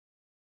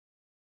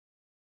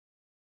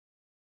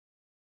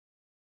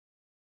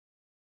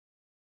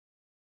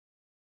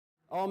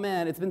Oh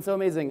man, it's been so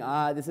amazing.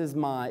 This is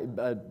my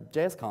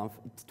JSConf.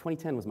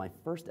 2010 was my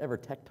first ever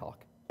tech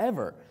talk,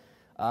 ever.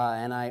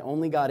 And I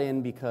only got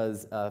in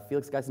because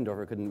Felix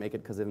Geisendorfer couldn't make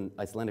it because of an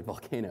Icelandic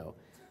volcano.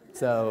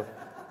 So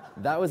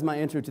that was my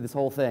intro to this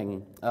whole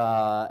thing.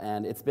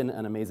 And it's been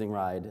an amazing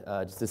ride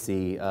just to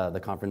see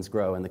the conference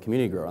grow and the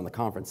community grow on the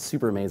conference.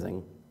 Super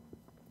amazing.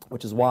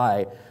 Which is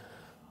why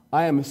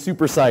I am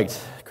super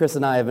psyched. Chris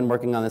and I have been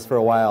working on this for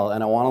a while,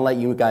 and I want to let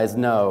you guys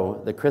know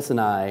that Chris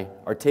and I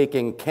are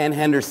taking Ken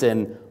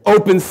Henderson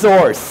open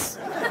source.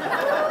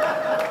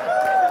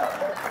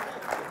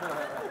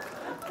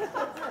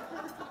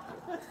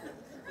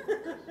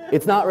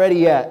 It's not ready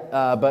yet,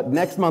 but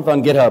next month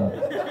on GitHub,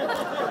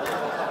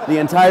 the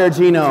entire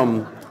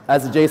genome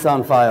as a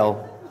JSON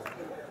file.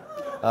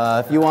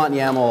 If you want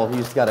YAML, you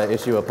just got to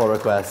issue a pull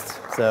request.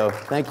 So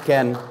thank you,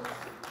 Ken.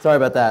 Sorry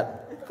about that.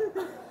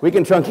 We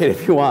can truncate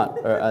if you want.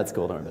 Or, that's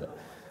cool, don't worry about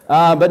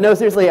it. But no,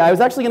 seriously, I was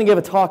actually going to give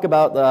a talk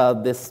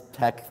about this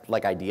tech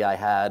idea I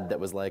had that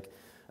was like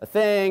a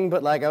thing,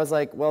 but I was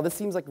like, well, this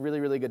seems like really,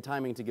 really good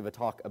timing to give a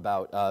talk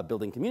about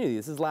building community.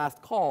 This is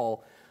Last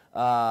Call,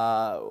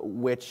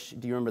 which,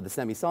 do you remember the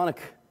Semisonic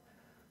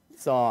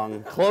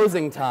song,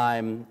 Closing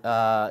Time?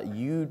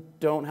 You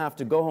don't have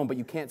to go home, but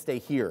you can't stay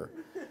here.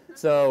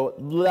 So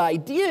the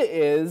idea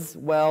is,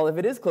 well, if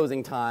it is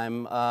closing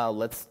time,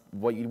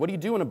 what do you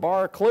do when a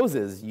bar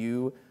closes?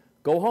 You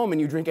go home and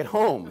you drink at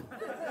home,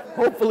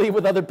 hopefully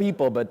with other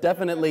people, but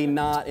definitely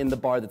not in the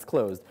bar that's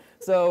closed.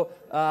 So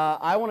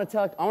I want to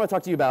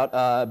talk to you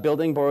about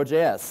building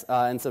BoroJS.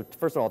 And so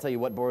first of all, I'll tell you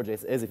what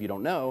BoroJS is if you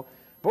don't know.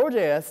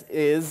 BoroJS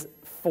is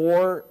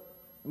for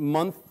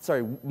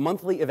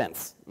monthly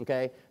events.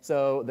 Okay,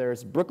 so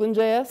there's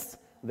Brooklyn.js,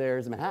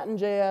 there's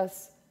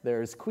Manhattan.js,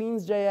 there's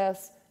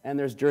Queens.js, and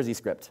there's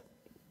JSConf.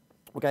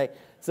 Okay,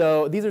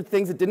 so these are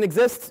things that didn't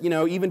exist,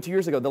 even 2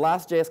 years ago. The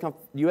last JSConf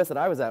US that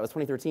I was at was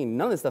 2013.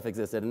 None of this stuff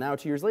existed, and now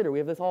 2 years later, we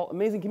have this whole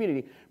amazing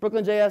community.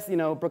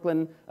 Brooklyn.js,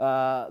 Brooklyn,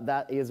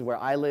 that is where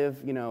I live.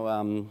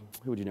 Who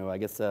would you know? I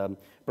guess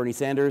Bernie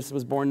Sanders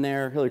was born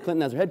there. Hillary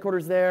Clinton has her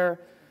headquarters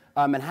there.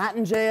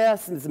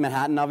 Manhattan.js, and this is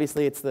Manhattan,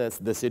 obviously. It's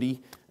the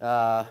city.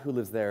 Who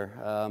lives there?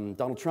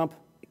 Donald Trump.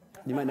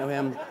 You might know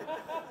him.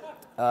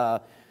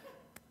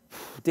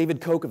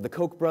 David Koch of the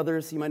Koch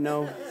brothers, you might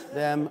know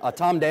them.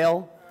 Tom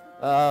Dale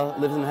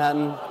lives in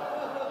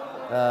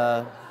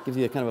Manhattan. Gives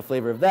you a kind of a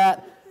flavor of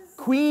that.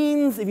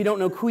 Queens, if you don't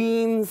know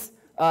Queens,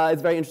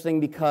 it's very interesting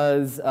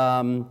because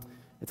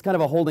it's kind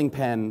of a holding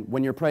pen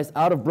when you're priced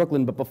out of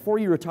Brooklyn, but before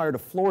you retire to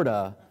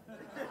Florida,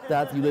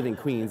 you live in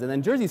Queens. And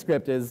then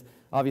JSConf is,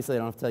 obviously I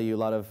don't have to tell you, a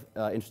lot of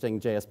interesting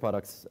JS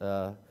products.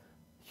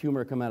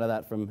 Humor come out of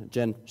that from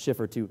Jen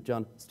Schiffer to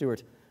John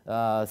Stewart.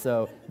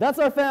 So that's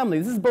our family.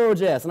 This is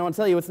BoroJS, and I want to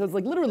tell you, it's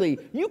like literally,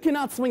 you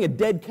cannot swing a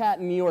dead cat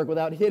in New York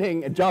without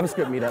hitting a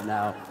JavaScript meetup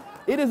now.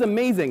 It is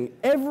amazing.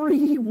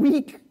 Every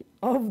week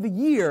of the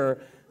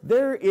year,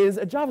 there is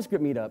a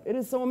JavaScript meetup. It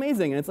is so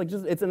amazing, and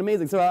it's an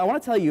amazing. So I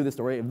want to tell you the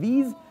story of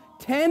these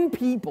 10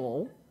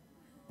 people.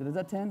 Is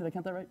that 10? Did I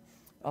count that right?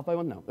 Off by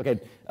one? No. Okay.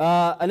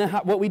 And then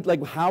how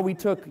we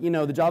took the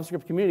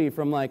JavaScript community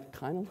from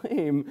kind of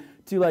lame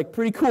to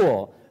pretty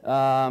cool. So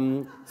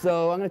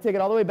I'm going to take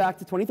it all the way back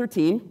to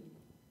 2013.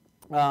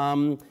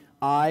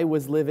 I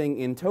was living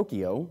in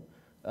Tokyo.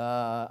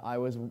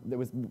 It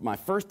was my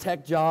first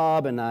tech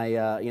job, and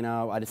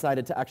I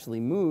decided to actually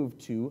move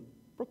to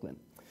Brooklyn.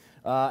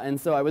 And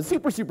so I was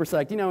super, super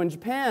psyched. In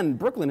Japan,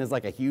 Brooklyn is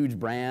a huge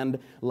brand.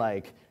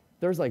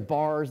 There's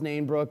bars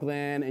named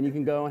Brooklyn, and you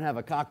can go and have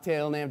a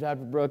cocktail named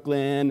after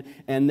Brooklyn.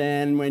 And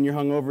then when you're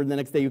hungover the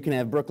next day, you can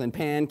have Brooklyn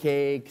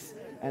pancakes.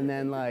 And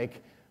then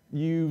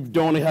you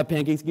don't only have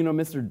pancakes,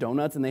 Mr.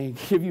 Donuts, and they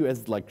give you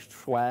as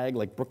swag,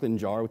 Brooklyn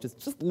jar, which is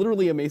just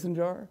literally a mason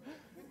jar.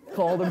 They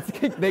call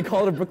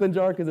it a Brooklyn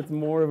jar because it's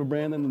more of a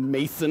brand than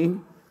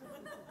Mason,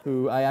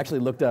 who I actually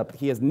looked up.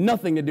 He has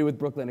nothing to do with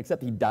Brooklyn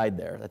except he died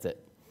there. That's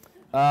it.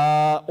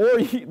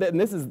 And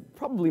this is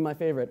probably my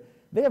favorite.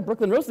 They have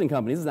Brooklyn Roasting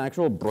Company. This is an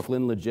actual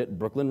legit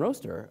Brooklyn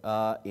roaster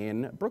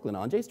in Brooklyn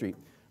on J Street.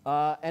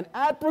 And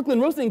at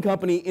Brooklyn Roasting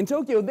Company in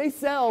Tokyo, they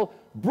sell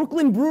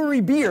Brooklyn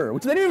Brewery beer,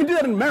 which they didn't even do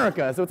that in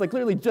America, so it's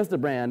clearly just a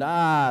brand.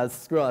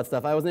 Screw all that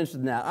stuff. I wasn't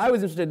interested in that. I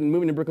was interested in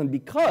moving to Brooklyn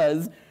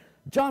because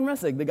John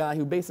Ressig, the guy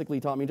who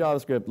basically taught me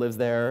JavaScript, lives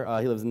there.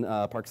 He lives in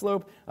Park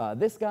Slope.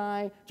 This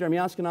guy, Jeremy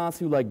Ashkenazi,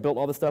 who built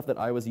all the stuff that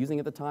I was using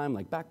at the time,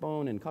 like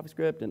Backbone and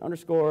CoffeeScript and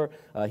Underscore.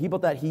 He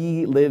built that.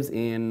 He lives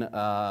in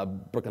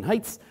Brooklyn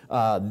Heights.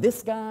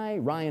 This guy,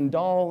 Ryan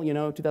Dahl,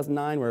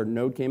 2009, where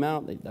Node came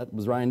out, that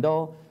was Ryan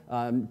Dahl.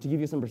 To give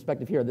you some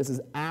perspective here, this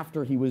is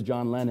after he was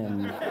John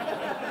Lennon,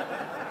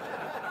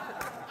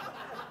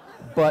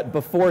 but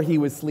before he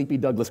was Sleepy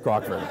Douglas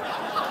Crockford,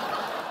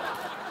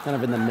 kind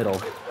of in the middle.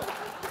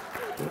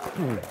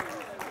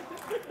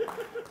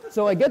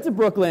 So I get to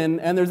Brooklyn,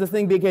 and there's this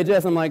thing,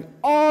 BKJS. I'm like,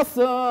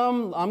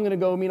 awesome! I'm going to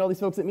go meet all these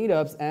folks at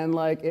meetups. And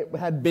it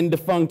had been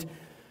defunct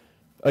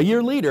a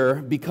year later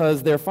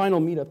because their final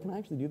meetup, can I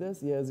actually do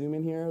this? Yeah, zoom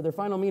in here. Their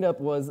final meetup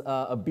was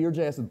a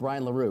BeerJS with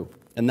Brian LaRue.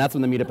 And that's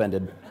when the meetup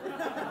ended.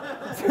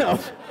 So,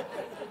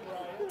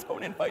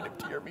 don't invite him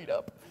to your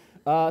meetup.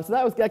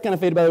 So that kind of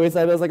faded by the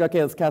wayside. I was like,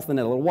 okay, let's cast the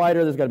net a little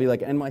wider. There's got to be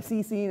like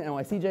NYC scene,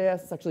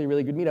 NYC.js. It's actually a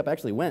really good meetup. I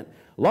actually went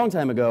a long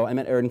time ago. I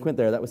met Aaron and Quint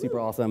there. That was super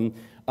awesome.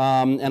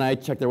 And I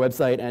checked their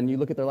website, and you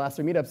look at their last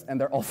 3 meetups,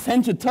 and they're all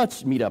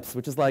send-to-touch meetups,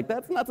 which is like,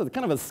 that's not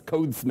kind of a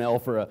code smell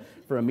for a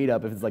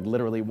meetup if it's like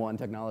literally one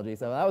technology.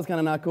 So that was kind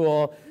of not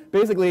cool.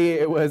 Basically,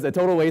 it was a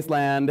total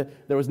wasteland.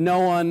 There was no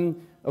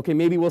one. Okay,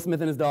 maybe Will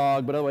Smith and his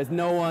dog, but otherwise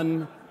no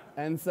one.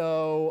 And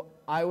so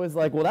I was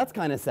like, well, that's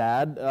kind of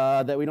sad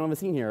that we don't have a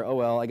scene here. Oh,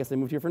 well, I guess I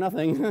moved here for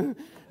nothing.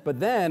 But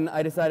then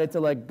I decided to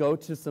like go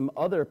to some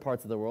other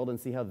parts of the world and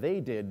see how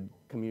they did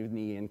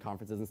community and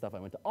conferences and stuff. I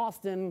went to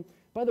Austin.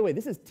 By the way,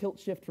 this is tilt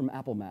shift from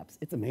Apple Maps.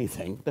 It's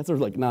amazing. That's sort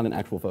of like not an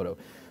actual photo.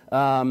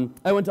 I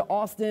went to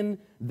Austin.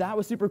 That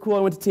was super cool. I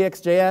went to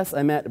TXJS.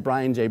 I met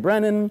Brian J.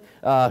 Brennan,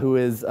 who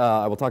is,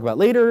 I will talk about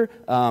later.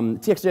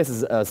 TXJS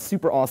is a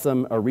super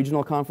awesome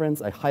regional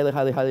conference. I highly,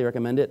 highly, highly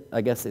recommend it.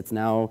 I guess it's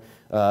now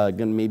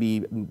gonna maybe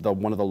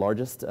one of the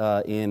largest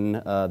in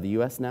the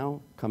US now,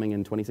 coming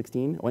in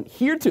 2016. I went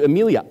here to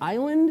Amelia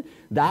Island.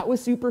 That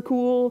was super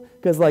cool,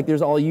 because like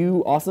there's all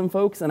you awesome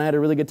folks, and I had a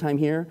really good time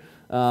here.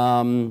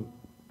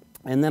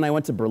 And then I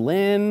went to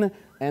Berlin,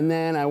 and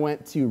then I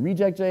went to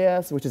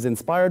Reject.js, which is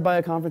inspired by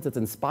a conference that's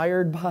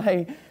inspired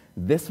by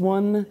this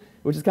one,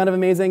 which is kind of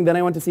amazing. Then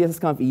I went to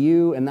JSConf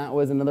EU, and that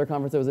was another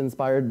conference that was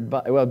inspired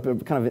by, well,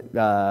 kind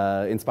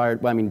of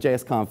inspired, well, I mean,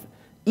 JSConf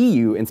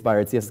EU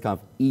inspired JSConf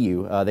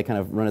EU. They kind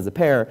of run as a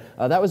pair.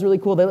 That was really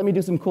cool. They let me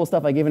do some cool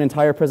stuff. I gave an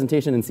entire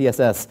presentation in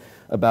CSS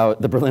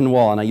about the Berlin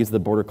Wall, and I used the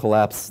border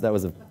collapse. That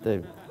was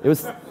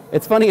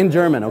it's funny in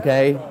German,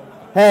 okay?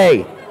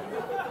 Hey.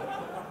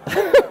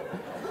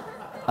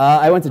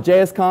 I went to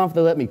JSConf. They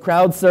let me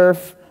crowd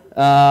surf.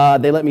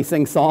 They let me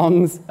sing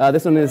songs.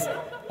 This one is,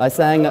 I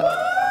sang,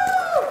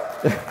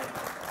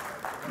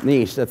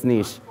 niche, that's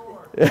niche.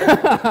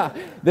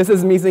 This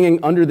is me singing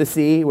Under the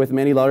Sea with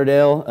Manny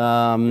Lauderdale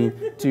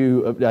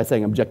I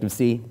sang Objective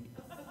C.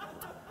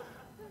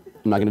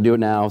 I'm not going to do it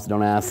now, so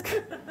don't ask.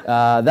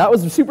 That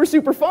was super,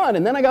 super fun.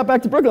 And then I got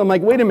back to Brooklyn. I'm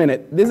like, wait a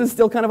minute, this is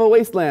still kind of a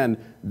wasteland.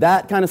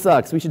 That kind of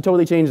sucks. We should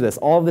totally change this.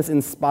 All of this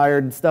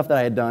inspired stuff that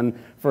I had done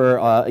for,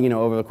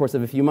 over the course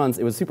of a few months,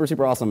 it was super,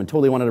 super awesome, and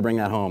totally wanted to bring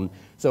that home.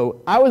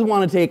 So I always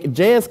want to take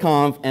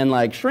JSConf and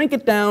like shrink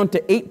it down to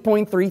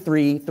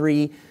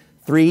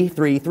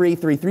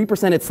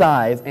 8.33333% its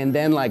size, and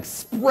then like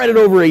spread it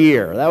over a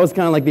year. That was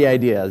kind of like the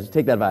idea. Just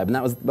take that vibe, and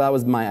that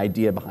was my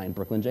idea behind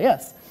Brooklyn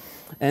JS.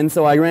 And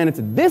so I ran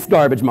into this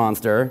garbage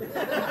monster.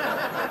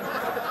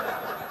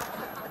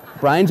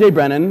 Brian J.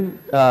 Brennan,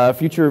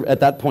 at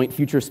that point,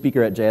 future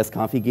speaker at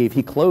JSConf.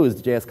 He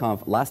closed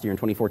JSConf last year in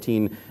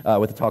 2014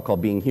 with a talk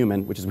called Being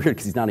Human, which is weird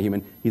because he's not a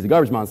human. He's a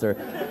garbage monster.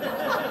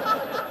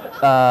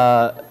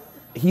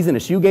 He's in a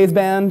shoegaze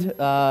band.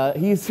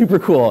 He's super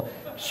cool.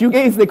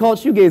 Shoegaze, they call it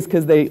shoegaze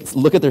because they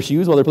look at their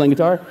shoes while they're playing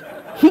guitar.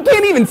 He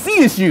can't even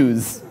see his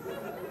shoes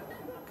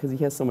because he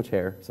has so much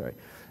hair. Sorry.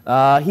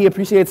 He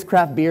appreciates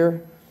craft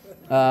beer.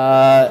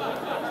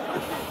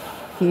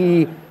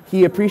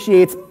 He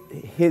appreciates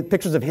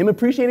pictures of him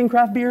appreciating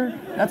craft beer.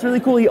 That's really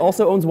cool. He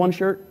also owns one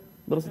shirt.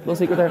 Little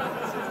secret there.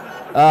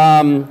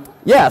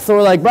 Yeah, so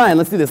we're like, Brian,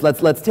 let's do this.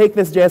 Let's take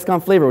this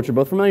JSConf flavor, which we're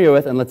both familiar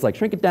with, and let's like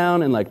shrink it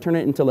down and like turn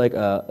it into like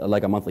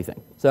a monthly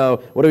thing. So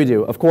what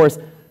do? Of course,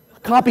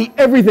 copy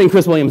everything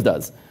Chris Williams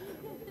does.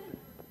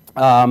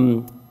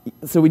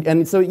 So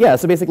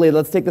basically,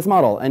 let's take this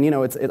model, and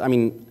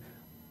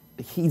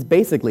he's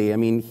basically,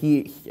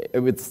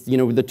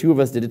 the two of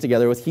us did it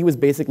together. He was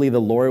basically the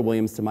Laura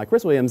Williams to my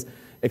Chris Williams,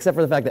 except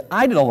for the fact that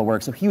I did all the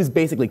work, so he was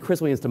basically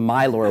Chris Williams to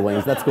my Laura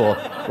Williams. That's cool.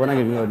 We're not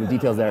going to go into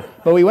details there.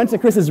 But we went to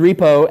Chris's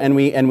repo, and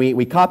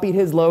we copied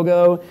his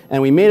logo,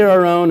 and we made it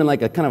our own in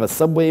like a kind of a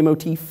subway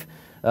motif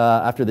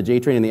after the J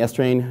train and the S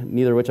train,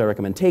 neither of which I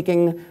recommend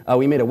taking.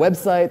 We made a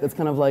website that's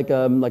kind of like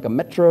a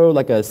metro,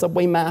 like a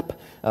subway map.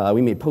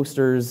 We made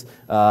posters.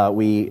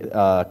 We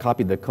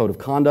copied the code of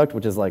conduct,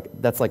 which is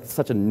that's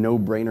such a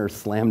no-brainer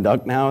slam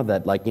dunk now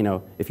that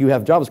if you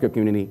have JavaScript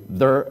community,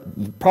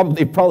 they've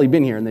probably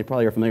been here and they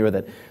probably are familiar with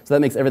it. So that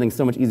makes everything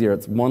so much easier.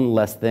 It's one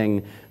less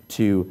thing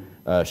to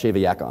shave a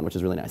yak on, which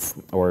is really nice.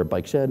 Or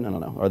bike shed, I don't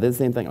know. Are they the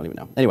same thing? I don't even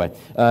know. Anyway,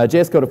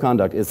 JS Code of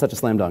Conduct is such a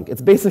slam dunk.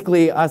 It's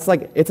basically,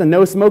 it's a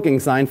no smoking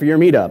sign for your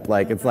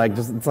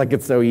meetup.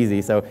 It's so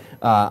easy. So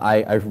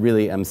I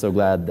really am so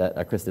glad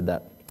that Chris did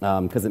that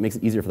because it makes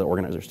it easier for the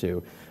organizers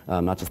too,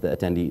 not just the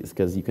attendees,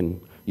 because you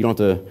don't have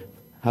to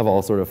have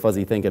all sort of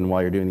fuzzy thinking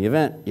while you're doing the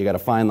event. You got a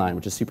fine line,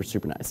 which is super,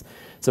 super nice.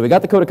 So we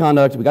got the code of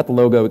conduct, we got the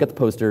logo, we got the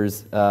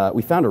posters.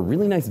 We found a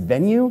really nice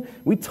venue.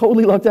 We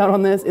totally lucked out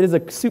on this. It is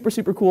a super,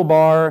 super cool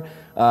bar.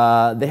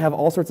 They have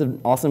all sorts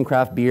of awesome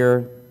craft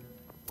beer,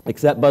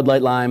 except Bud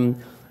Light Lime.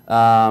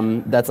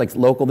 That's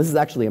local. This is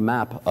actually a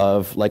map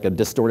of a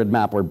distorted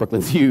map where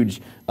Brooklyn's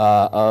huge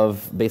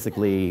of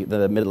basically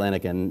the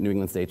Mid-Atlantic and New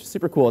England states.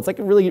 Super cool. It's a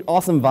really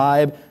awesome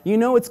vibe.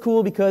 It's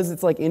cool because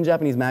it's in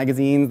Japanese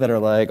magazines that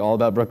are all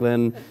about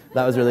Brooklyn.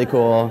 That was really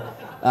cool.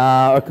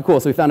 Okay, cool.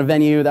 So we found a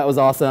venue. That was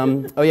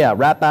awesome. Oh yeah,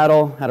 rap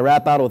battle. Had a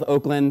rap battle with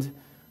Oakland.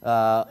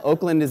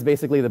 Oakland is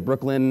basically the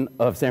Brooklyn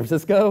of San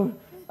Francisco,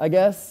 I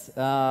guess.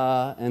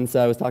 And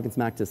so I was talking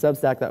smack to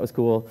Substack. That was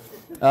cool.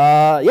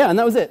 Yeah, and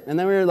that was it. And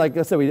then we were like,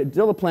 so we did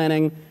all the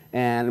planning,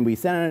 and we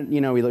sent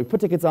it, we like,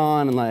 put tickets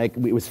on, and like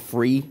it was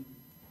free.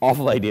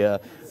 Awful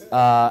idea.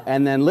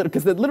 And then,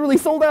 because it literally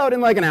sold out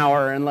in like an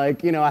hour, and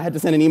like, I had to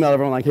send an email to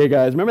everyone like, hey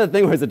guys, remember that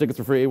thing where the tickets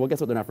were free? Well, guess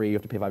what? They're not free. You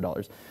have to pay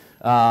 $5.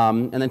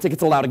 And then tickets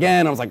sold out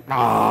again. I was like,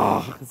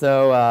 ah.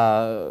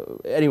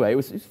 So anyway, it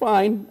was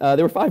fine.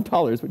 They were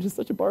 $5, which is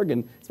such a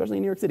bargain, especially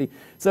in New York City.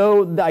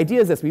 So the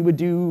idea is this: we would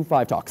do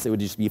 5 talks. It would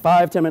just be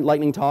 5 10-minute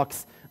lightning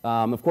talks.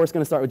 Of course,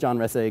 going to start with John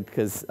Resig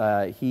because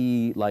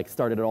he like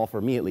started it all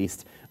for me at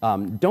least.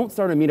 Don't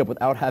start a meetup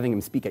without having him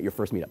speak at your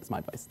first meetup. That's my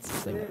advice.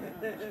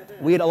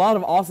 We had a lot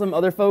of awesome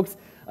other folks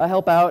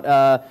help out.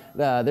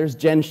 There's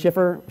Jen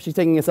Schiffer. She's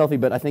taking a selfie,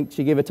 but I think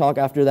she gave a talk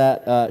after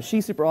that.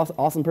 She's super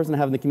awesome person to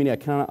have in the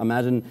community. I cannot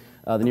imagine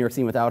the New York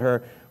scene without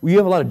her. We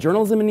have a lot of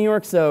journalism in New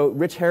York. So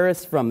Rich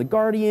Harris from The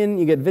Guardian.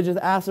 You get Vijay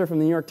Asser from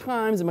the New York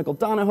Times and Michael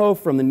Donahoe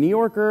from The New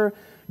Yorker.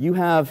 You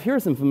have, here are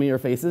some familiar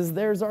faces.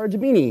 There's Zara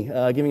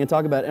Jabini giving a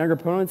talk about Ember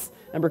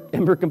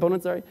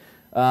components, sorry.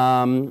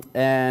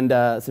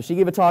 So she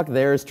gave a talk.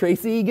 There's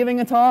Tracy giving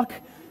a talk.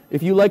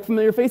 If you like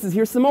familiar faces,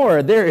 here's some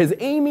more. There is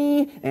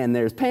Amy, and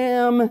there's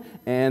Pam,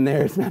 and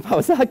there's Matt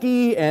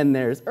Kawasaki, and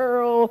there's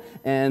Earl,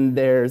 and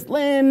there's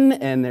Lynn,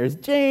 and there's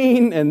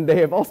Jane, and they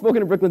have all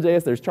spoken at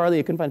Brooklyn.js. There's Charlie.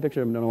 I couldn't find a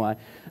picture of him, don't know why.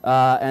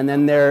 And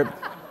then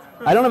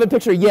I don't have a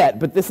picture yet,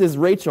 but this is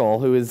Rachel,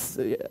 who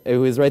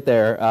is right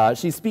there.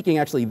 She's speaking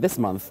actually this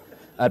month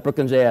at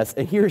Brooklyn.js,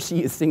 and here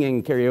she is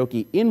singing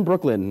karaoke in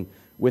Brooklyn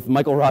with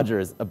Michael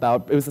Rogers it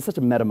was such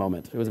a meta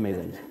moment. It was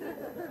amazing.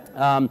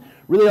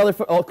 Really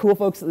all cool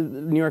folks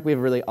in New York. We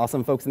have really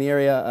awesome folks in the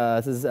area.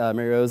 This is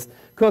Mary Rose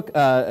Cook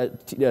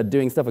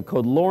doing stuff with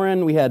Code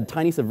Lauren. We had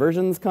Tiny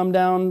Subversions come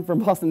down from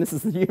Boston.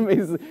 He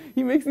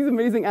makes these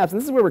amazing apps. And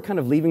this is where we're kind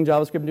of leaving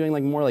JavaScript, doing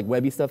like more like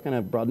webby stuff, kind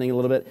of broadening a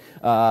little bit.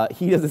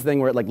 He does this thing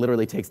where it like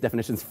literally takes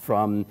definitions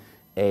from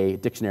a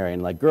dictionary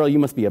and like, girl, you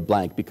must be a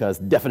blank because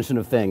definition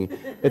of thing.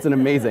 It's an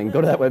amazing.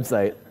 Go to that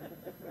website.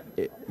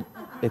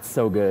 It's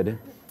so good.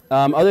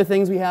 Other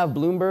things we have,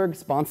 Bloomberg,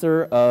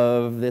 sponsor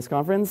of this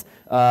conference.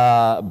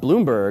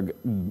 Bloomberg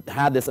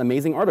had this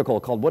amazing article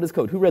called What is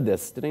Code? Who read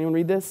this? Did anyone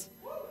read this?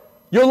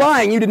 You're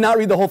lying. You did not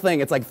read the whole thing.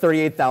 It's like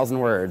 38,000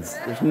 words.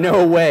 There's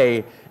no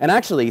way. And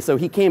actually, so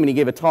he came and he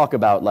gave a talk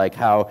about like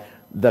how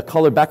the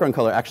background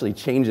color actually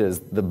changes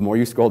the more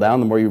you scroll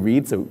down, the more you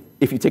read. So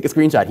if you take a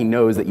screenshot, he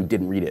knows that you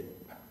didn't read it.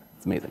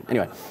 It's amazing.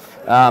 Anyway.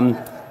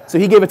 So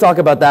he gave a talk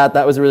about that.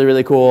 That was really,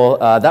 really cool.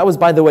 That was,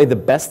 by the way, the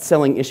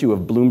best-selling issue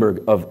of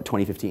Bloomberg of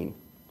 2015.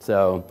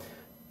 So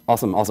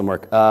awesome, awesome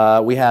work.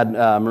 We had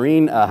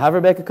Maureen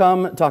Haverbeck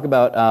come talk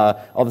about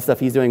all the stuff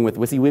he's doing with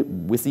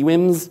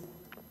WYSIWYMs.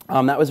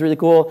 That was really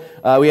cool.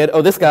 We had,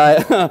 this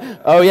guy.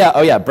 oh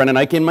yeah, Brennan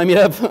Ike in my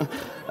meetup.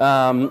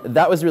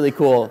 That was really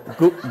cool.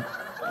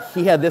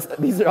 He had this.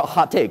 These are all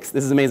hot takes.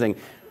 This is amazing.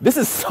 This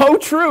is so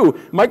true.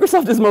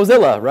 Microsoft is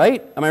Mozilla,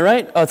 right? Am I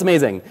right? Oh, it's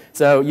amazing.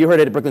 So you heard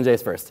it at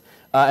Brooklyn.js first.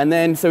 And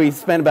then, so he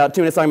spent about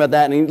 2 minutes talking about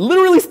that, and he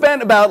literally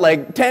spent about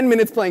like 10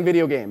 minutes playing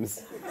video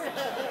games.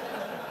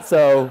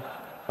 So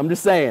I'm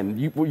just saying,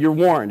 you're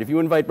warned. If you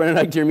invite Brennan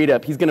Ike to your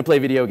meetup, he's going to play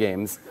video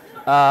games.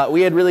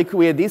 We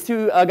had these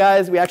two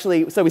guys. We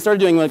started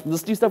doing like,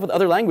 let's do stuff with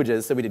other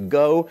languages. So we did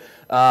Go.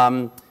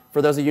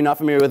 For those of you not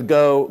familiar with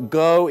Go,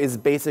 Go is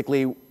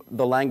basically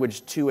the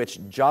language to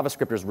which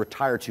JavaScripters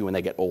retire to when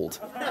they get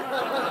old.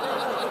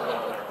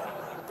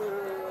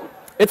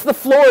 It's the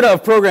Florida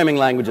of programming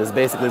languages,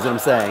 basically, is what I'm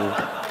saying.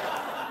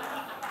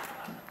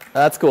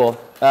 That's cool.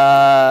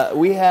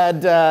 We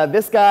had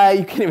this guy.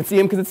 You can't even see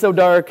him because it's so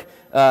dark.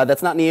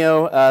 That's not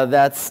Neo.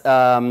 That's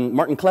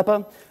Martin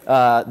Kleppa.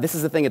 This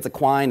is the thing. It's a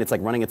Quine. It's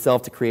like running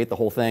itself to create the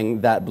whole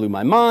thing. That blew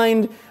my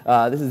mind.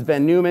 This is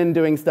Ben Newman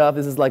doing stuff.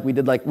 This is like we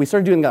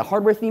started doing a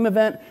hardware theme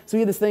event. So he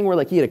had this thing where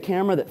like he had a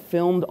camera that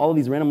filmed all of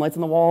these random lights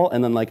on the wall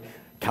and then like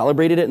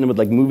calibrated it and it would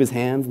like move his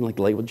hands and like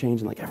the light would change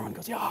and like everyone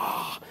goes,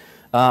 yeah.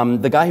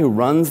 The guy who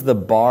runs the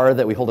bar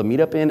that we hold a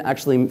meetup in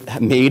actually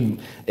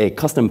made a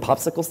custom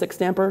popsicle stick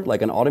stamper,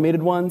 like an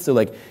automated one. So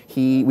like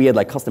we had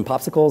like custom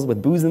popsicles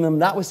with booze in them.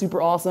 That was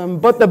super awesome.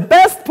 But the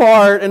best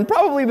part, and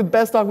probably the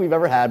best talk we've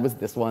ever had, was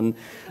this one.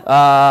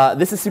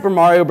 This is Super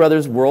Mario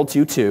Brothers World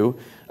 2.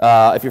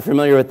 If you're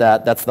familiar with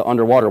that, that's the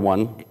underwater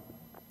one.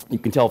 You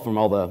can tell from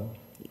all the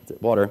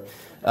water.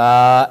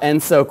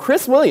 And so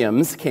Chris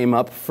Williams came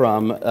up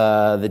from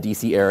the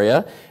DC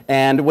area,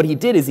 and what he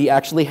did is he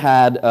actually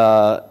had,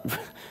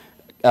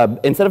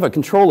 instead of a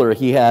controller,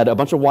 he had a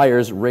bunch of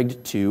wires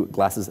rigged to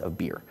glasses of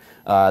beer.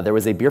 There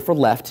was a beer for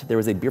left, there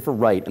was a beer for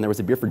right, and there was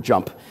a beer for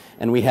jump.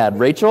 And we had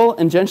Rachel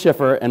and Jen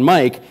Schiffer and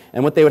Mike,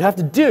 and what they would have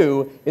to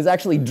do is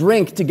actually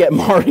drink to get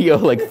Mario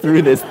like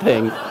through this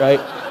thing, right?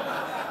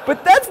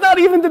 But that's not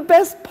even the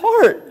best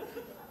part.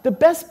 The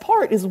best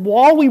part is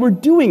while we were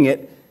doing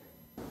it,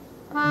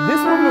 this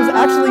one was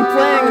actually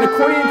playing an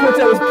accordion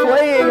quartet was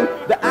playing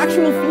the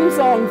actual theme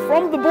song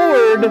from the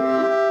board.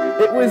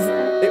 It was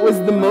It was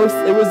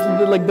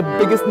like the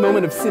biggest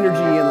moment of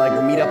synergy in like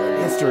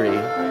meetup history.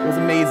 It was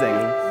amazing.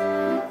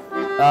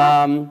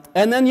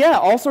 And then yeah,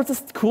 all sorts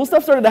of cool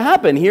stuff started to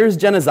happen. Here's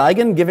Jenna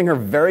Zeigen giving her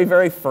very,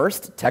 very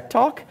first tech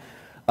talk.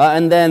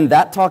 And then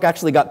that talk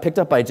actually got picked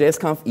up by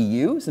JSConf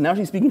EU, so now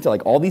she's speaking to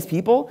like all these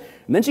people.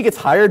 And then she gets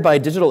hired by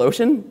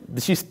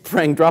DigitalOcean. She's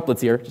spraying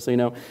droplets here, just so you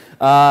know.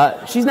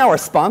 She's now our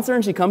sponsor,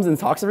 and she comes and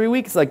talks every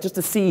week. It's like just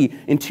to see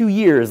in 2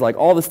 years, like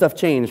all the stuff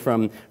changed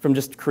from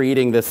just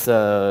creating this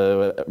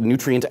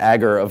nutrient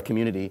agar of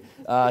community.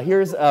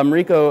 Here's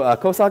Mariko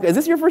Kosak. Is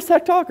this your first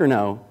tech talk or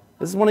no?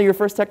 This is one of your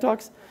first tech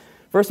talks?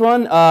 First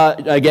one,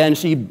 again,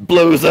 she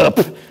blows up.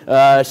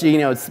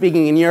 She,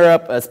 speaking in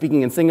Europe,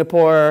 speaking in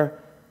Singapore.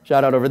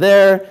 Shout out over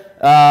there.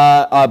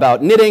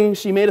 About knitting,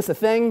 she made us a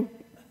thing.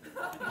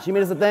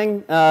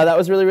 That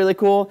was really, really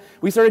cool.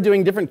 We started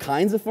doing different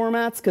kinds of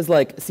formats because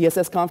like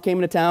JSConf came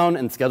into town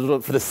and scheduled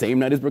it for the same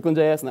night as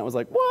BrooklynJS, and that was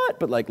like, what?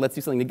 But like, let's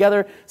do something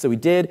together. So we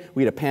did.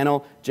 We had a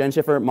panel. Jen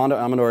Schiffer, Mondo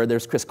Amador,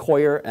 there's Chris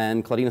Coyer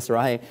and Claudina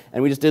Saraje,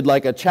 and we just did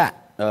like a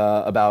chat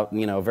about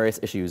various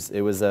issues.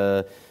 It was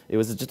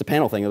just a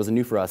panel thing. It was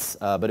new for us,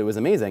 but it was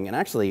amazing. And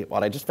actually,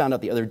 what I just found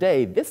out the other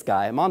day, this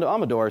guy, Mondo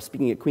Amador,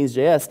 speaking at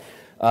Queens.js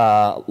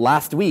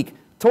last week,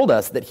 told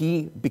us that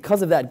he,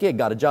 because of that gig,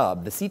 got a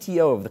job. The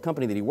CTO of the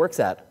company that he works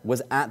at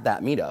was at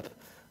that meetup.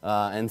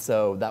 And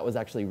so that was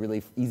actually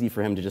really easy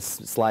for him to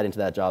just slide into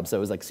that job. So it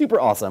was like super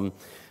awesome.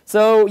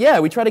 So yeah,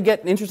 we try to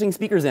get interesting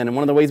speakers in, and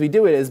one of the ways we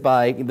do it is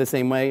by the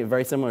same way,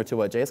 very similar to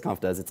what JSConf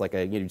does. It's like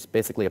it's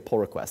basically a pull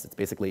request. It's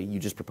basically you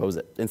just propose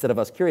it. Instead of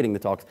us curating the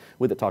talks,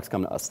 the talks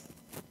come to us.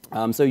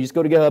 So you just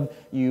go to GitHub,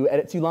 you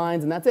edit 2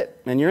 lines, and that's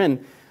it, and you're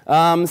in.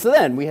 So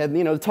then we had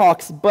the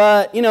talks,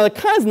 but it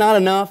kind of is not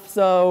enough.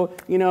 So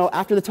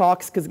after the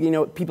talks, because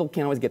people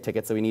can't always get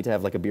tickets, so we need to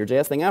have like a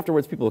BeerJS thing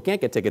afterwards. People who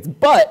can't get tickets,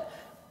 but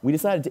we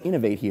decided to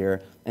innovate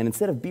here, and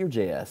instead of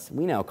BeerJS,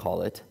 we now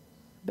call it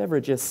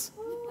BeverageS.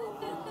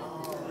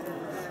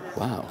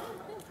 Wow,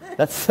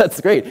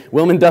 that's great.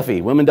 Wilman Duffy.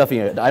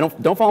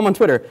 Don't follow him on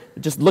Twitter.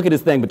 Just look at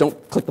his thing, but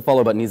don't click the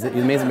follow button. He's an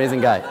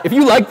amazing guy. If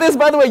you like this,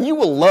 by the way, you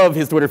will love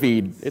his Twitter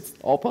feed. It's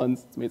all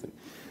puns. It's amazing.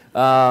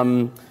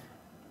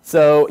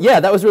 So yeah,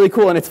 that was really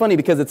cool, and it's funny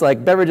because it's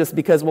like beverages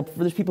because, well,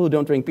 for those people who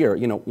don't drink beer,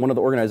 one of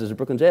the organizers of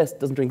BrooklynJS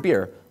doesn't drink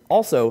beer.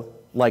 Also,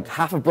 like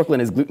half of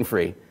Brooklyn is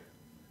gluten-free.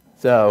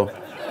 So,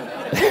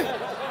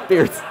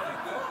 beers.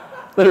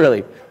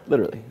 Literally.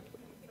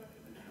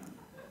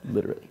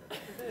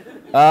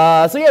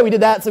 So yeah, we did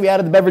that. So we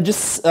added the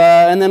beverages,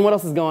 and then what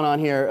else is going on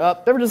here?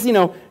 Beverages,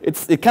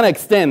 it kind of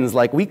extends.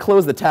 Like we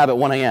close the tab at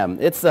 1 a.m.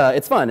 It's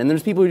fun, and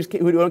there's people who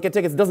don't get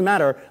tickets. It doesn't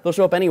matter. They'll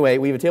show up anyway.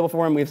 We have a table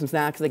for them. We have some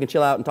snacks. They can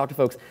chill out and talk to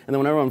folks. And then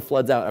when everyone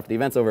floods out after the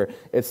event's over,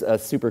 it's a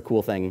super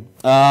cool thing.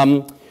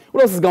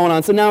 What else is going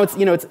on? So now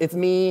it's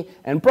me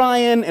and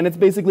Brian, and it's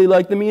basically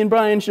like the me and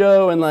Brian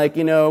show, and like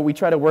we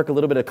try to work a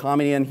little bit of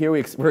comedy in here.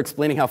 We're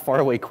explaining how far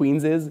away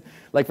Queens is.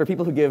 Like for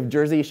people who give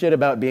Jersey shit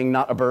about being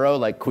not a borough,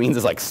 like Queens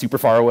is like super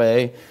far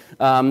away.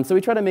 So we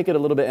try to make it a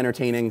little bit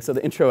entertaining. So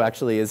the intro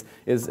actually has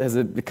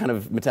kind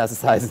of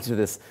metastasized into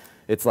this.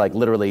 It's like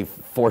literally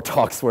 4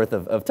 talks worth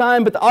of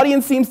time, but the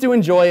audience seems to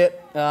enjoy it.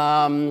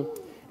 And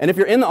if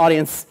you're in the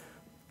audience,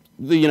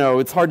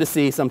 it's hard to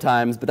see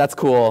sometimes, but that's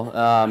cool.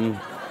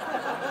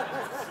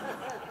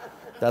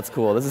 That's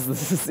cool. This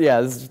is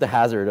just a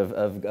hazard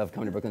of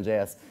coming to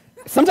BrooklynJS.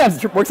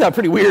 Sometimes it works out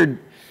pretty weird,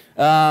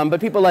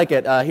 but people like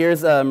it.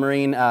 Here's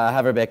Marine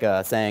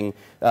Haverbeck saying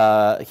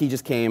he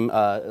just came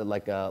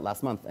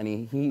last month, and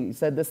he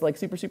said this like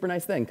super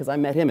nice thing because I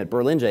met him at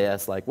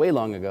BerlinJS like way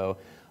long ago,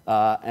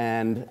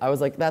 and I was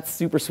like, that's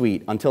super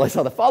sweet until I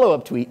saw the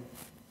follow-up tweet.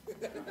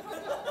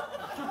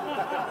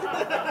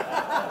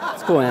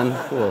 It's cool, man.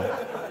 Cool.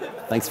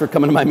 Thanks for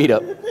coming to my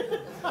meetup.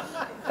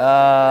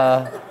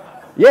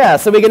 Yeah,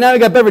 so now we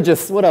got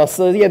beverages. What else?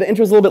 So yeah, the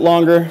intro's a little bit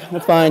longer.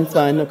 That's fine. It's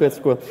fine. Okay, it's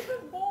cool.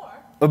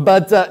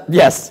 But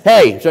yes,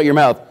 hey, shut your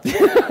mouth.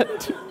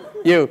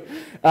 You.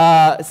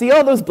 See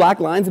all those black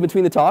lines in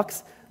between the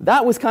talks?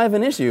 That was kind of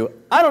an issue.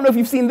 I don't know if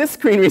you've seen this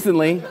screen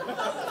recently,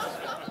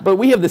 but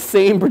we have the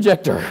same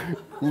projector.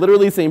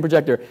 Literally the same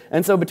projector.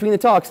 And so between the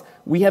talks,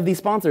 we have these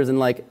sponsors, and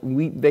like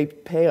they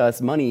pay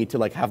us money to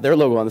like have their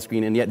logo on the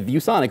screen, and yet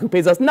ViewSonic, who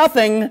pays us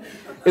nothing,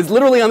 is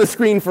literally on the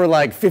screen for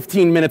like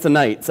 15 minutes a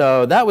night.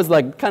 So that was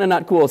like kind of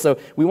not cool. So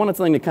we wanted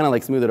something to kind of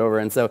like smooth it over,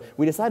 and so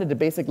we decided to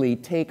basically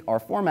take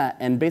our format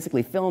and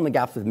basically fill in the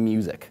gaps with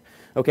music.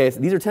 Okay, so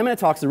these are 10-minute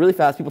talks. They're really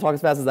fast. People talk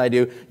as fast as I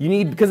do. You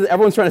need, because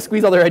everyone's trying to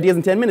squeeze all their ideas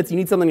in 10 minutes, you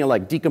need something to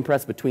like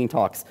decompress between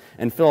talks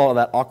and fill all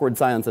that awkward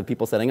silence of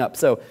people setting up.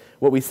 So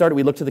what we started,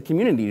 we looked to the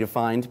community to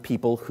find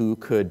people who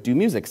could do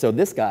music. So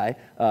this guy,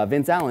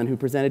 Vince Allen, who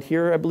presented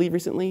here, I believe,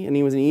 recently, and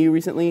he was in EU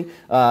recently,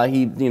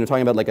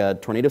 talking about like a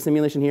tornado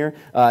simulation here,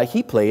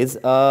 he plays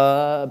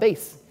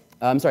bass.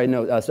 I'm sorry,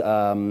 no, what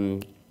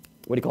do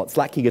you call it?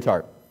 Slack key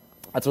guitar.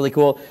 That's really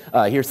cool.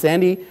 Here's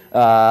Sandy.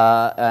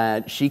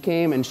 She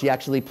came and she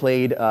actually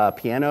played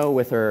piano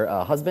with her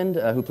husband,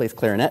 who plays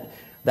clarinet.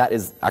 That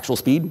is actual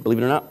speed, believe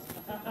it or not.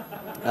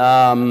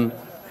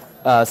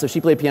 So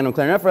she played piano and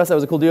clarinet for us. That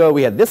was a cool duo.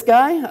 We had this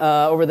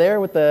guy over there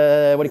with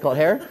the, what do you call it,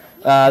 hair?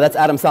 That's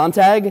Adam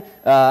Sontag.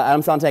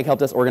 Adam Sontag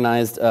helped us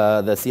organize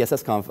the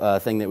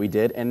CSSConf thing that we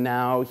did, and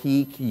now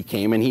he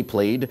came and he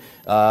played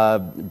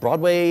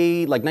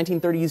Broadway, like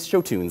 1930s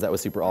show tunes. That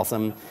was super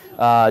awesome.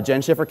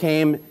 Jen Schiffer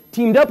came,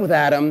 teamed up with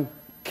Adam,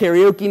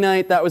 karaoke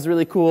night. That was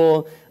really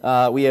cool.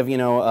 We have,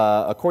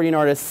 accordion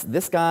artist,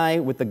 this guy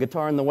with the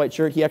guitar and the white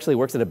shirt. He actually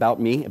works at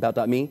About.me.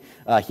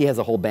 He has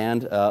a whole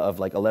band of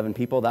like 11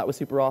 people. That was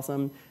super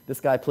awesome.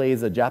 This guy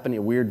plays a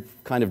weird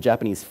kind of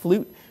Japanese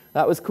flute.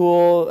 That was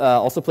cool.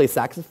 Also plays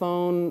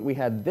saxophone. We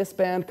had this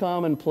band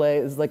come and play.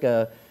 This is like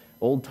a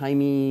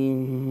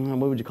old-timey,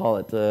 what would you call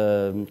it,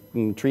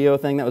 trio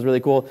thing. That was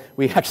really cool.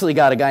 We actually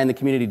got a guy in the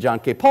community, John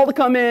K. Paul, to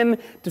come in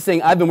to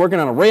sing I've Been Working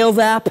on a Rails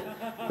app.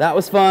 That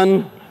was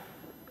fun.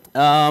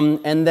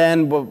 And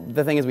then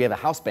the thing is we have a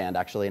house band,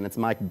 actually, and it's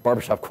my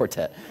barbershop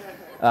quartet.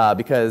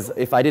 Because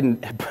if I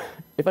didn't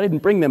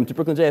bring them to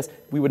Brooklyn JS,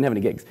 we wouldn't have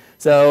any gigs.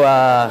 So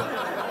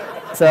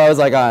I was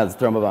like, let's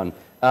throw them a bone.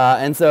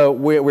 And so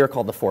we're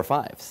called the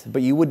 4-5s.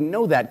 But you wouldn't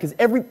know that because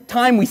every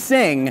time we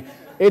sing,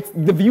 it's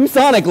the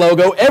ViewSonic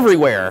logo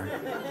everywhere.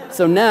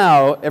 So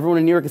now everyone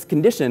in New York is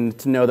conditioned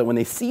to know that when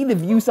they see the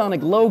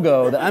ViewSonic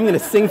logo that I'm going to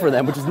sing for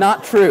them, which is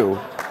not true.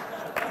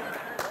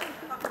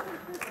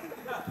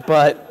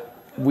 But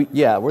we're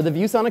the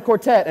ViewSonic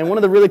Quartet. And one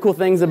of the really cool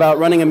things about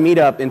running a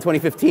meetup in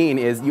 2015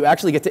 is you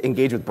actually get to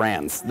engage with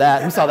brands.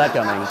 Who saw that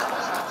coming?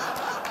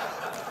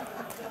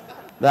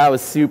 That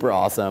was super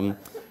awesome.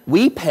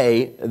 We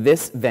pay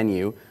this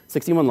venue,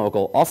 61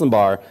 Local, awesome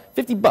bar,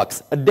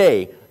 $50 a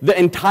day, the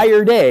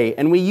entire day,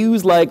 and we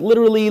use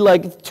literally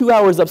 2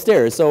 hours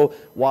upstairs. So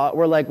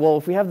we're like, well,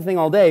 if we have the thing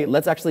all day,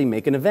 let's actually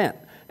make an event.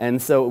 And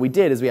so what we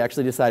did is we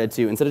actually decided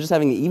to, instead of just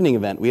having the evening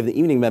event, we have the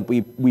evening event,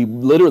 we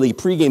literally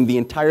pre-gamed the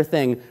entire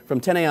thing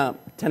from 10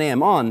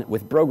 a.m. on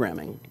with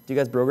programming. Do you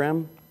guys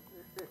program?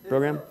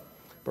 Program?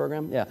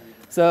 Yeah.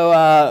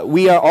 So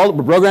we're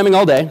programming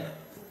all day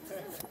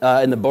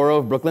in the borough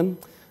of Brooklyn.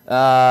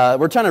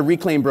 We're trying to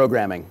reclaim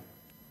programming.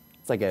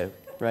 It's like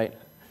right?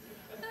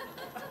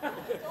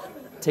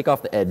 Take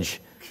off the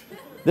edge.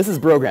 This is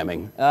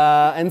programming.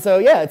 And so,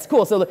 yeah, it's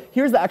cool. So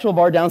here's the actual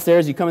bar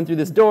downstairs. You come in through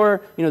this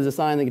door. There's a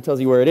sign that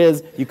tells you where it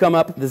is. You come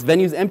up. This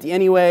venue's empty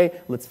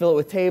anyway. Let's fill it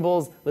with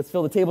tables. Let's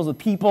fill the tables with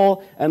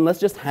people. And let's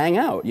just hang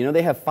out.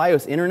 They have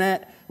Fios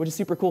internet, which is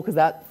super cool because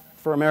that,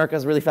 for America,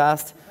 is really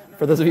fast,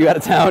 for those of you out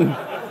of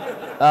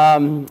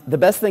town. The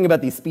best thing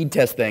about these speed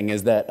test thing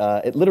is that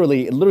it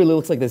literally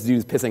looks like this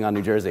dude's pissing on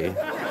New Jersey.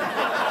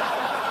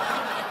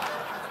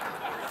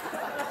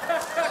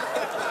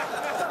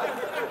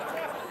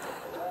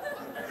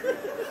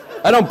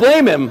 I don't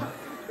blame him,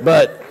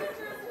 but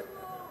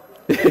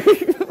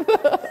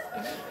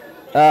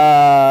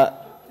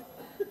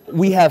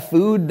we have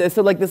food.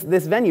 So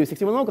this venue,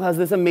 61 Local, has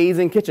this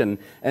amazing kitchen.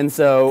 And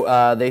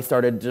so they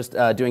started just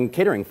doing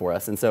catering for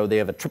us. And so they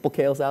have a triple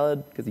kale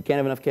salad, because you can't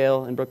have enough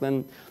kale in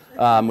Brooklyn,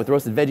 with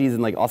roasted veggies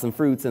and awesome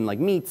fruits and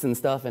meats and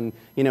stuff. And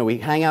we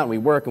hang out and we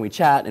work and we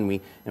chat and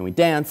we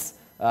dance.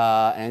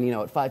 And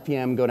at 5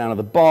 p.m. go down to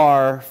the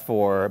bar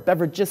for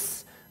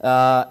beverages.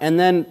 And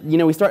then,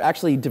 we start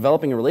actually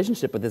developing a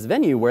relationship with this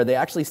venue where they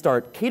actually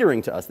start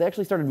catering to us. They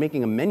actually started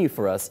making a menu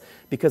for us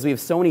because we have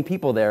so many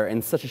people there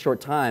in such a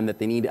short time that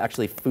they need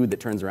actually food that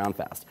turns around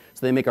fast.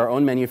 So they make our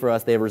own menu for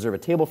us. They reserve a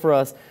table for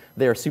us.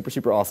 They are super,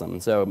 super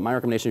awesome. So my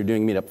recommendation, if you're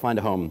doing a meetup, find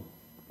a home.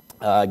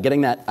 Getting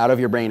that out of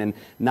your brain and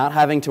not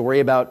having to worry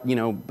about,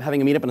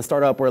 having a meetup in a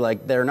startup where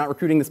they're not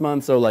recruiting this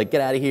month, so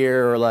get out of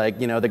here, or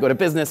they go to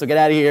business, so get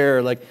out of here,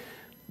 or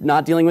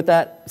not dealing with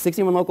that.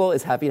 61 Local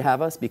is happy to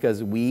have us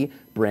because we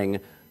bring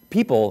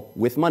people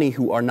with money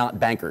who are not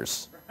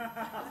bankers,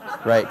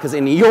 right? Because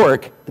in New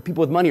York, the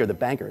people with money are the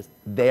bankers.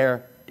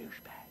 They're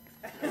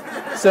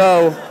douchebags.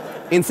 So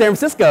in San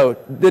Francisco,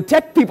 the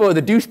tech people are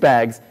the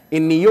douchebags.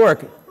 In New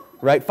York,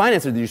 right,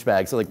 finance are the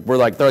douchebags. So they're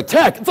like,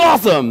 tech, it's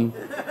awesome.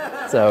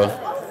 So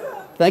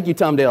thank you,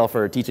 Tom Dale,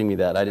 for teaching me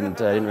that. I didn't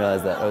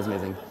realize that. That was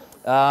amazing.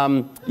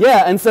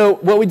 And so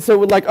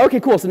we're like, okay,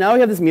 cool. So now we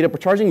have this meetup. We're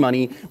charging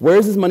money. Where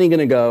is this money going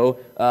to go?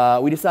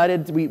 We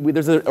decided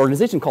there's an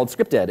organization called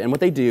ScriptEd, and what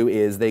they do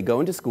is they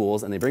go into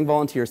schools and they bring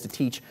volunteers to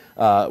teach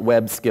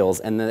web skills,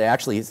 and then they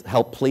actually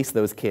help place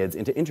those kids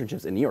into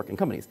internships in New York and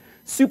companies.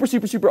 Super,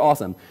 super, super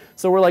awesome.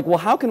 So we're like, well,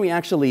 how can we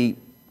actually?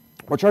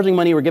 We're charging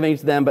money, we're giving it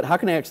to them, but how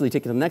can I actually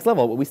take it to the next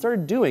level? What we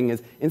started doing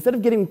is, instead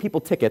of getting people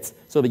tickets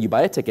so that you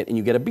buy a ticket and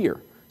you get a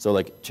beer,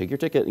 so take your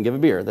ticket and give a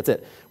beer, that's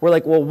it. We're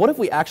like, well, what if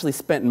we actually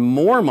spent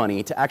more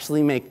money to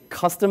actually make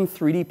custom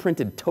 3D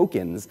printed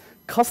tokens,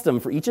 custom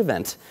for each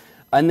event,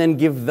 and then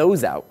give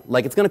those out?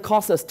 It's going to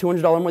cost us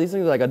 $200 more. These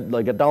things are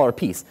like a dollar a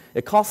piece.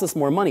 It costs us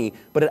more money,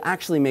 but it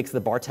actually makes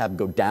the bar tab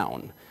go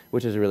down,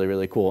 which is really,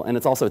 really cool. And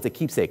it's a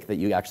keepsake that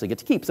you actually get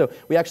to keep. So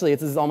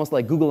this is almost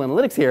like Google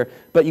Analytics here,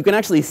 but you can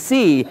actually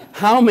see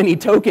how many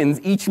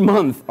tokens each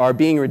month are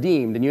being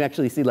redeemed, and you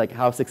actually see like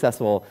how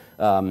successful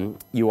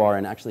you are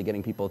in actually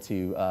getting people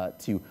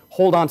to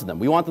hold on to them.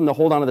 We want them to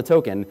hold on to the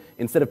token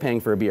instead of paying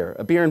for a beer.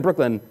 A beer in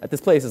Brooklyn at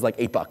this place is like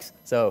 $8.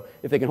 So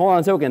if they can hold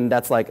on to a token,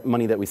 that's like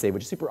money that we save,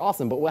 which is super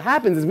awesome. But what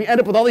happens is we end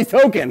up with all these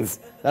tokens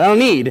that I don't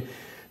need.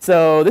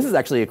 So this is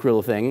actually a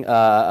cool thing.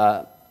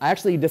 I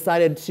actually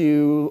decided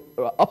to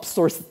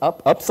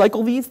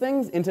upcycle these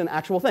things into an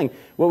actual thing.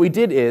 What we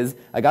did is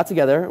I got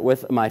together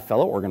with my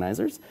fellow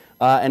organizers,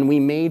 and we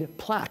made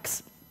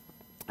plaques.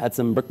 Had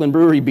some Brooklyn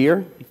Brewery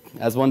beer,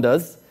 as one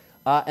does,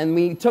 and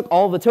we took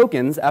all the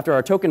tokens after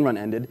our token run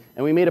ended,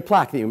 and we made a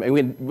plaque, and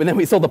then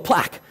we sold the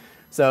plaque.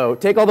 So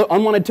take all the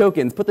unwanted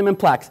tokens, put them in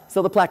plaques,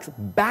 sell the plaques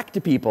back to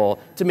people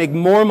to make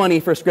more money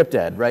for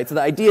ScriptEd, right? So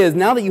the idea is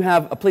now that you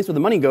have a place where the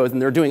money goes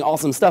and they're doing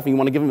awesome stuff and you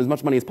want to give them as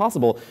much money as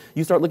possible,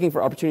 you start looking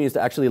for opportunities to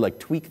actually like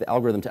tweak the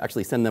algorithm to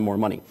actually send them more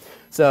money.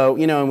 So,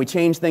 and we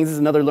change things. This is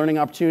another learning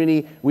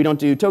opportunity. We don't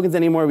do tokens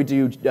anymore. We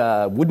do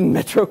wooden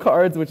Metro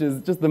cards, which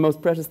is just the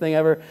most precious thing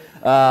ever.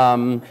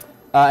 And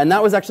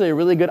that was actually a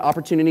really good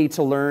opportunity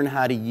to learn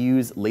how to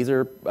use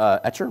laser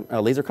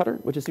cutter,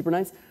 which is super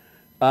nice.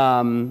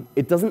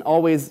 It doesn't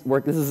always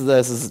work. This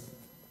is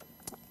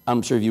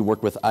I'm sure if you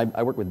work with,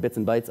 I work with bits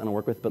and bytes, I don't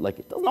work with, but like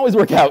it doesn't always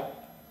work out.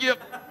 Yep.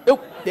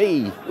 Oh,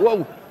 hey,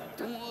 whoa,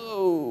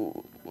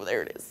 whoa, well,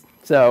 there it is.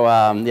 So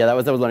yeah, that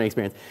was a learning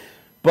experience.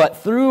 But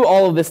through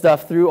all of this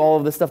stuff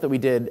that we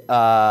did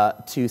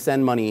to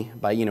send money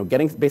by,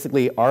 getting,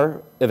 basically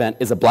our event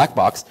is a black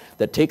box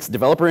that takes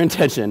developer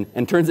intention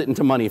and turns it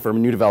into money for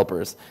new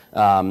developers,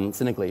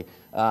 cynically.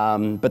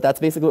 But that's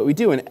basically what we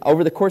do. And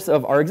over the course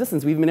of our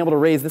existence, we've been able to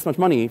raise this much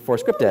money for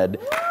ScriptEd.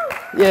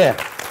 Yeah,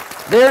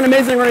 they're an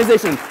amazing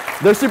organization.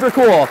 They're super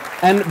cool.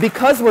 And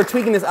because we're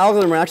tweaking this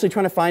algorithm, we're actually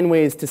trying to find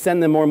ways to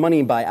send them more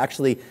money by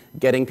actually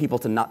getting people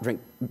to not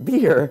drink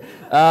beer.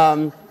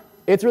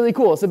 It's really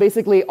cool. So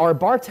basically, our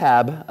bar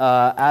tab,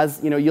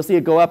 you'll see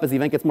it go up as the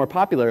event gets more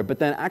popular. But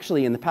then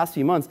actually, in the past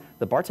few months,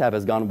 the bar tab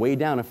has gone way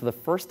down. And for the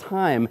first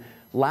time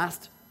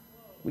last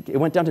week, it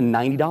went down to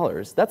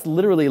 $90. That's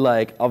literally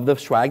like, of the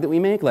swag that we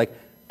make, like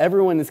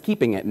everyone is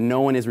keeping it.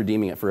 No one is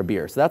redeeming it for a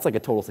beer. So that's like a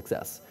total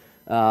success.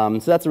 So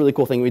that's a really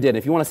cool thing we did.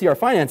 If you want to see our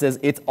finances,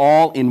 it's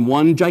all in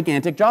one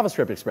gigantic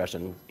JavaScript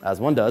expression, as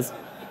one does.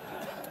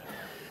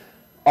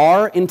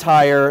 Our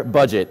entire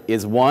budget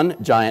is one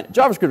giant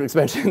JavaScript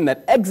expression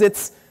that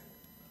exits,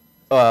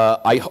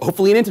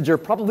 hopefully an integer,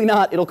 probably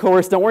not, it'll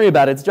coerce, don't worry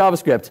about it, it's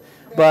JavaScript.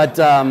 But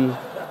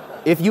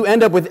if you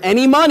end up with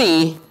any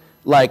money,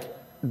 like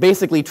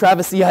basically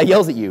Travis CI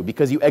yells at you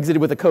because you exited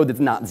with a code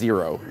that's not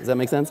 0. Does that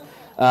make sense?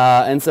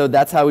 And so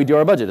that's how we do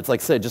our budget. It's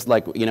like, just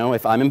like,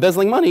 if I'm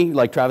embezzling money,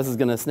 like Travis is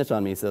going to snitch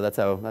on me. So that's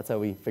how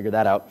we figure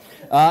that out.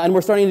 And we're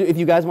starting to, if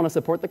you guys want to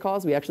support the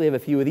cause, we actually have a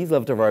few of these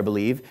left over, I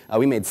believe.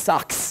 We made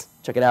socks.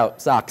 Check it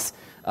out, socks.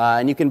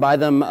 And you can buy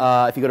them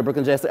if you go to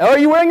BrooklyNJS. Oh, are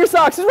you wearing your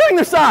socks? Who's wearing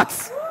their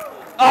socks?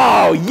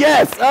 Oh,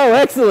 yes. Oh,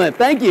 excellent.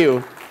 Thank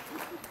you.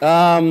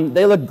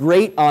 They look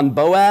great on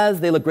Boaz.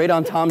 They look great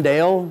on Tom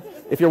Dale.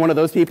 If you're one of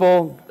those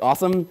people,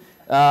 awesome.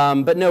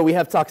 But no, we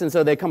have socks, and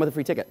so they come with a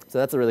free ticket. So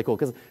that's really cool,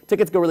 because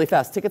tickets go really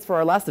fast. Tickets for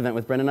our last event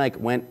with Brendan Ike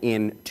went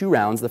in 2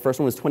 rounds. The first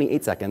one was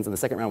 28 seconds, and the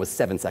second round was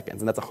 7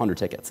 seconds, and that's 100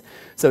 tickets.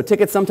 So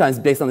tickets sometimes,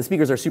 based on the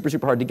speakers, are super,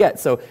 super hard to get.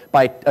 So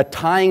by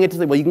tying it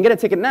to, well, you can get a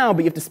ticket now,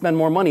 but you have to spend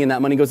more money, and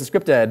that money goes to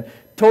ScriptEd.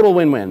 Total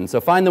win-win.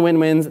 So find the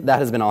win-wins. That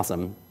has been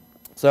awesome.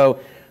 So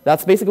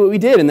that's basically what we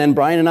did. And then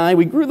Brian and I,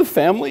 we grew the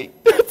family.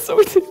 So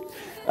we did.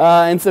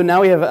 And so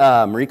now we have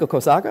Mariko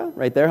Kosaka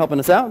right there helping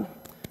us out,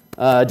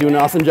 doing an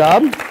awesome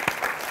job.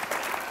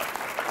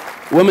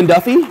 Woman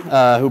Duffy,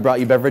 who brought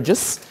you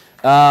beverages.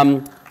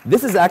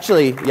 This is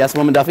actually, yes,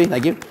 Woman Duffy,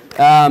 thank you.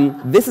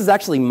 This is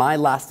actually my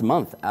last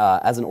month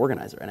as an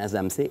organizer and as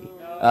MC.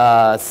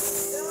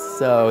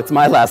 So it's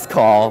my last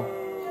call.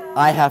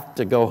 I have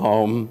to go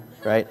home,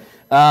 right?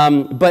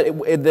 But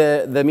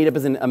the meetup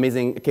is in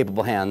amazing,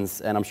 capable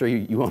hands, and I'm sure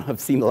you won't have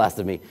seen the last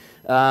of me.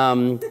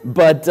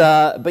 But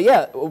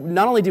yeah,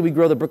 not only did we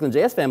grow the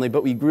BrooklyNJS family,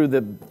 but we grew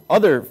the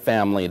other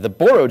family, the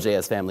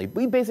BoroJS family.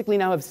 We basically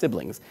now have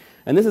siblings.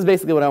 And this is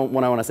basically what I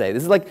want to say.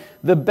 This is like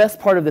the best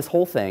part of this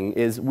whole thing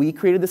is we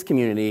created this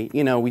community,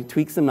 we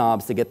tweaked some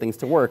knobs to get things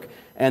to work,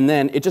 and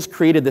then it just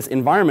created this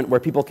environment where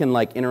people can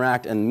like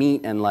interact and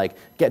meet and like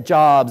get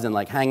jobs and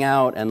like hang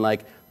out, and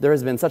like there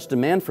has been such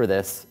demand for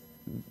this.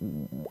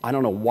 I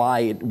don't know why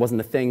it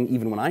wasn't a thing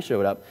even when I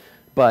showed up,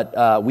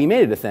 but we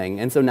made it a thing,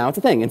 and so now it's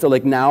a thing. And so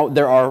like now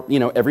there are,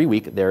 every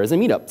week there is a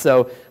meetup.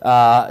 So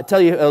I'll tell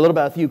you a little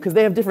about a few, because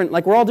they have different,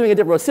 like we're all doing it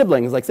different,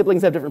 siblings, like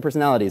siblings have different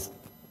personalities.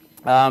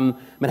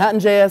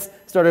 Manhattan.js,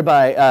 started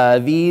by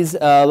these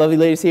lovely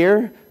ladies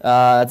here.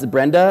 That's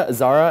Brenda,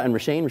 Zara, and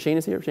Rashane. Rashane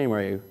is here. Rashane, where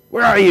are you?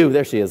 Where are you?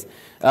 There she is.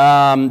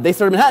 They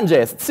started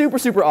Manhattan.js. It's super,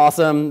 super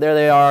awesome. There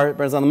they are.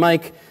 Brenda's on the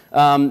mic.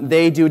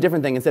 They do a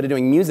different thing instead of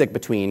doing music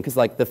between, because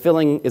like the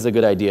filling is a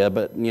good idea,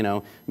 but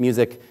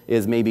music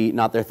is maybe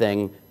not their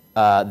thing.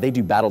 they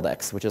do battle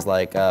decks, which is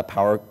like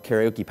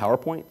karaoke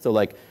PowerPoint. So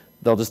like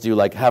they'll just do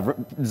like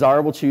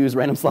Zara will choose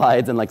random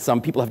slides, and like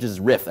some people have to just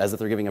riff as if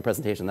they're giving a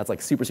presentation. That's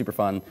like super, super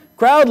fun.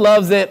 Crowd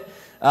loves it.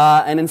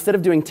 And instead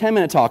of doing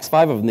 10-minute talks,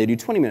 5 of them, they do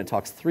 20-minute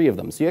talks, 3 of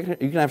them. So you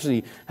can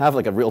actually have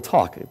like a real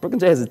talk.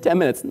 BrooklyNJS is 10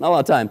 minutes, not a lot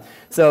of time.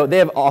 So they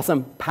have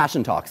awesome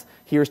passion talks.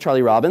 Here's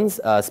Charlie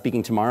Robbins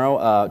speaking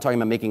tomorrow, talking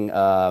about making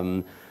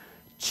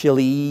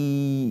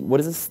chili, what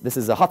is this? This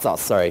is a hot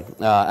sauce, sorry,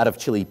 out of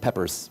chili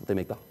peppers. They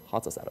make the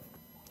hot sauce out of.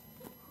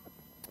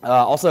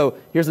 Also,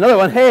 here's another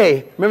one.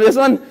 Hey, remember this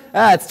one?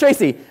 It's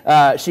Tracy.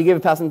 She gave a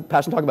passion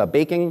talk about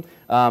baking.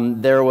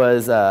 There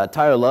was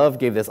Tyler Love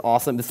gave this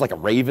awesome, this is like a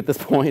rave at this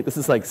point. This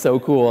is like so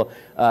cool.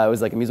 It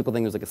was like a musical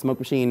thing. It was like a smoke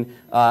machine.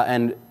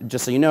 And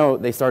just so you know,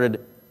 they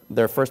started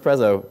their first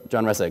prezzo,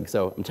 John Ressig.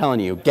 So I'm telling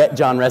you, get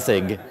John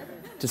Ressig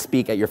to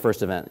speak at your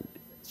first event.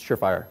 It's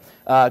surefire.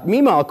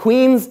 Meanwhile,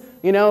 Queens,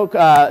 you know,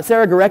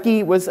 Sarah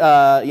Gorecki was,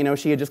 you know,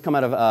 she had just come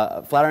out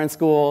of Flatiron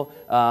School.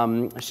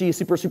 She's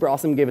super, super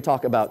awesome, gave a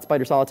talk about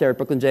Spider Solitaire at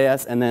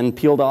BrooklyNJS, and then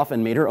peeled off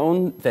and made her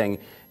own thing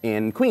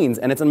in Queens.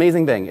 And it's an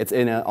amazing thing. It's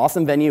in an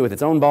awesome venue with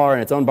its own bar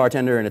and its own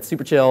bartender, and it's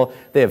super chill.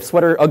 They have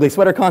ugly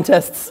sweater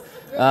contests.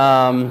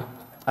 I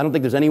don't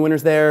think there's any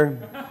winners there,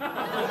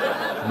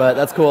 but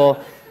that's cool.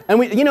 And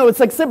we, you know, it's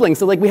like siblings,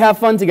 so like we have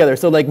fun together.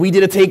 So like we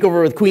did a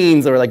takeover with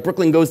Queens, or like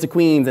Brooklyn goes to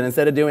Queens, and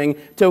instead of doing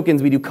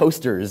tokens, we do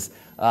coasters,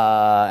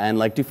 and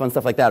like do fun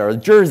stuff like that. Or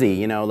Jersey,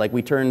 you know, like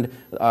we turned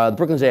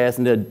BrooklyNJS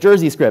into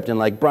Jersey script, and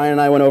like Brian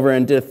and I went over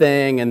and did a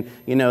thing, and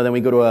you know, then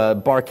we go to a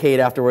barcade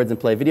afterwards and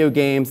play video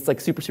games. It's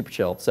like super, super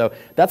chill. So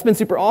that's been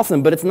super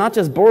awesome, but it's not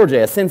just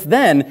BoroJS. Since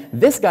then,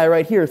 this guy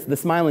right here, the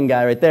smiling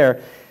guy right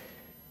there,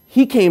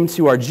 he came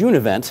to our June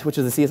event, which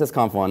is the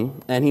CSSConf one,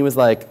 and he was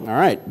like, all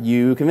right,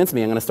 you convinced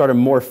me. I'm going to start a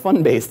more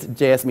fun-based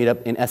JS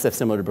meetup in SF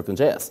similar to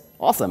BrooklyNJS.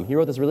 Awesome. He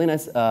wrote this really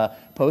nice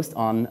post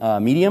on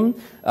Medium,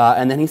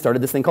 and then he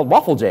started this thing called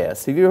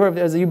WaffleJS.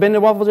 Have you been to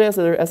WaffleJS?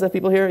 Are there SF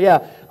people here?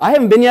 Yeah. I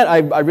haven't been yet.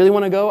 I really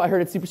want to go. I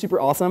heard it's super, super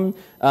awesome.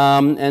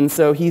 And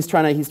so he's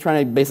trying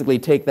to basically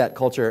take that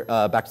culture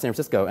back to San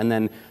Francisco. And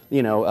then,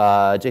 you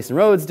know, Jason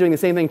Rhodes doing the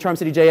same thing, Charm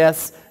City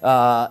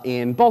JS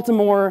in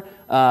Baltimore.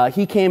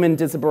 He came and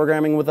did some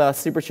programming with us,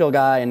 super chill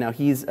guy, and now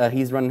he's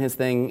running his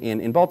thing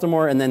in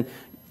Baltimore, and then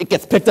it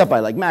gets picked up by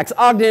like Max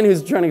Ogden,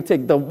 who's trying to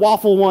take the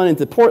waffle one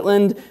into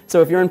Portland.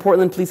 So if you're in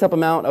Portland, please help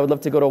him out. I would love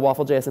to go to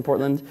WaffleJS in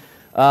Portland.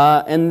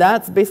 And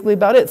that's basically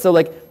about it. So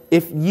like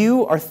if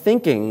you are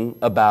thinking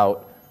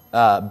about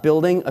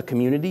building a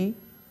community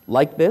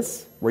like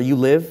this, where you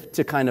live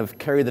to kind of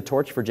carry the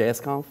torch for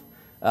JSConf,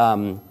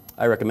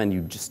 I recommend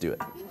you just do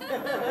it.